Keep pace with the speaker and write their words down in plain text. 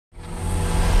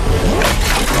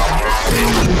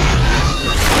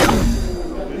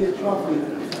Jump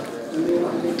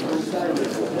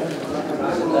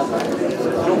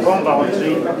on,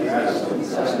 Valentin.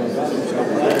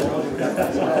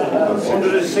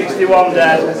 161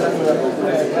 dead.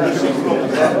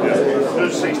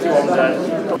 161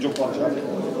 dead. Jump on, Jack.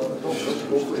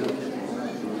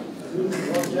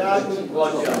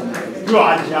 Go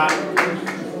on, Jack.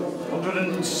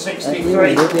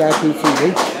 163.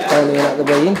 VIPtv, down here at the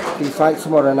weigh-in. The fight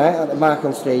tomorrow night at the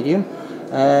Macron Stadium.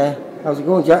 How's it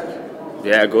going, Jack?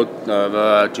 Yeah, good.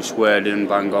 I've just weighed in,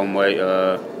 bang on weight.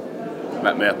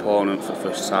 Met my opponent for the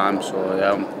first time, so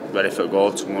yeah, I'm ready for a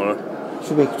go tomorrow.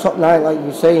 Should be a top night, like you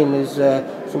were saying. There's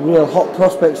some real hot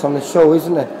prospects on the show,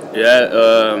 isn't there? Yeah,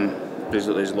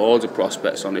 there's loads of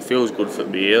prospects on. It feels good for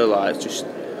me here. Like, it just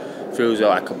feels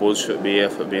like a buzz for me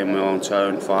here, for being my own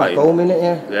town fighting. Back home, innit,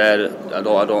 yeah? Yeah, I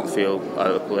don't feel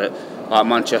out of place. Like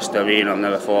Manchester Arena, I've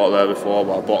never fought there before,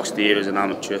 but I boxed here as an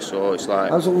amateur, so it's like...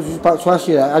 I was just about to ask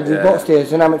you that. Had you boxed here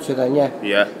as an amateur then, yeah?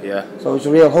 Yeah. So it's a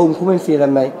real homecoming for you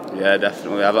then, mate? Yeah,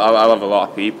 definitely. I'll have a lot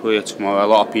of people here tomorrow, a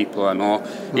lot of people I know.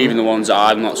 Even the ones that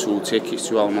I've not sold tickets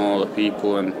to, I'll know all the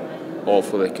people, and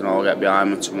hopefully they can all get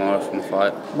behind me tomorrow from the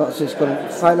fight. What's this going to...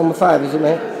 Fight number 5, is it,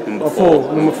 mate? Number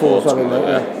 4. Number 4, sorry, mate,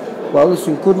 yeah. Well,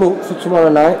 listen, good luck for tomorrow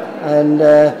night, and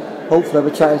hopefully I'll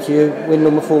be chatting to you, win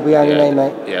number 4 behind your name,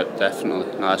 mate. Yeah, definitely.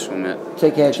 Nice one, mate.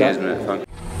 Take care, Cheers, Jack. mate. Thank you.